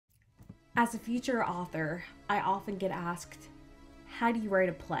As a future author, I often get asked, how do you write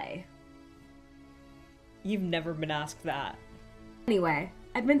a play? You've never been asked that. Anyway,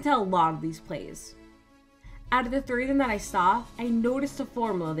 I've been to a lot of these plays. Out of the 3 of them that I saw, I noticed a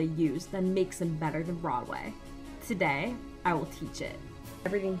formula they use that makes them better than Broadway. Today, I will teach it.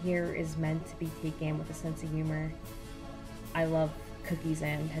 Everything here is meant to be taken with a sense of humor. I love cookies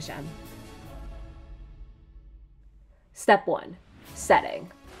and Hashem. Step 1. Setting.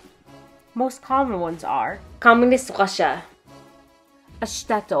 Most common ones are Communist Russia, a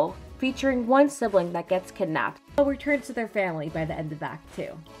shtetl featuring one sibling that gets kidnapped but returns to their family by the end of Act 2.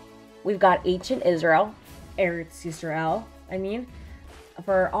 We've got Ancient Israel, Eretz Yisrael,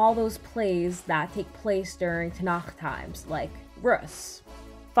 for all those plays that take place during Tanakh times, like Rus.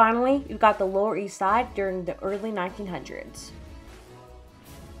 Finally, you've got the Lower East Side during the early 1900s.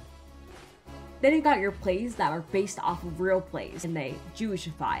 Then you got your plays that are based off of real plays, and they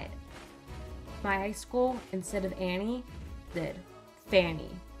Jewishify it. My high school, instead of Annie, did Fanny.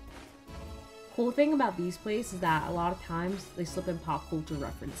 Cool thing about these plays is that a lot of times they slip in pop culture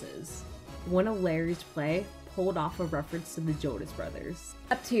references. One of Larry's play pulled off a reference to the Jonas Brothers.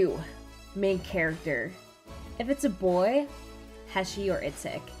 Step 2. Main character. If it's a boy, Heshi or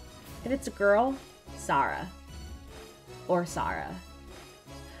Itzik. If it's a girl, Sarah. Or Sarah.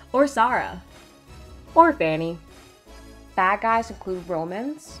 Or Sarah. Or Fanny. Bad guys include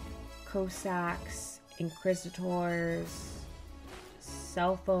Romans, Cossacks, Inquisitors,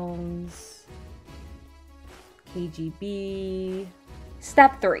 cell phones, KGB.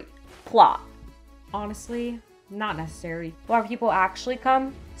 Step 3. Plot. Honestly, not necessary. Where people actually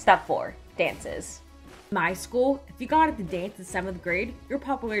come? Step 4. Dances. My school, if you got at the dance in 7th grade, your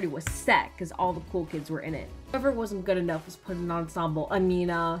popularity was set because all the cool kids were in it. Whoever wasn't good enough was put in an ensemble.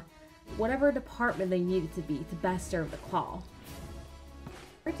 Whatever department they needed to be to best serve the call.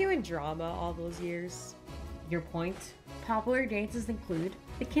 We're doing drama all those years. Your point? Popular dances include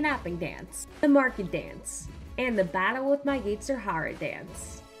the kidnapping dance, the market dance, and the battle with my Yetzer Hara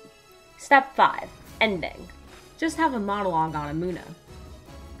dance. Step 5. Ending. Just have a monologue on Amuna,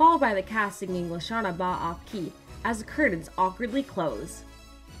 followed by the cast singing Lashana Ba off key as the curtains awkwardly close.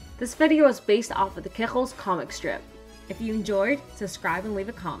 This video is based off of the Kichels comic strip. If you enjoyed, subscribe and leave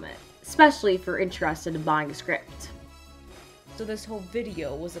a comment, especially if you're interested in buying a script. So this whole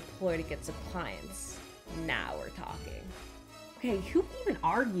video was a ploy to get some clients. Now we're talking. Okay, who even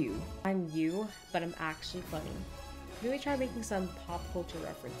are you? I'm you, but I'm actually funny. Maybe try making some pop culture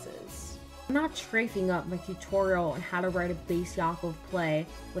references. I'm not strafing up my tutorial on how to write a Bais Yaakov play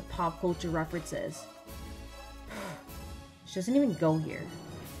with pop culture references. It doesn't even go here.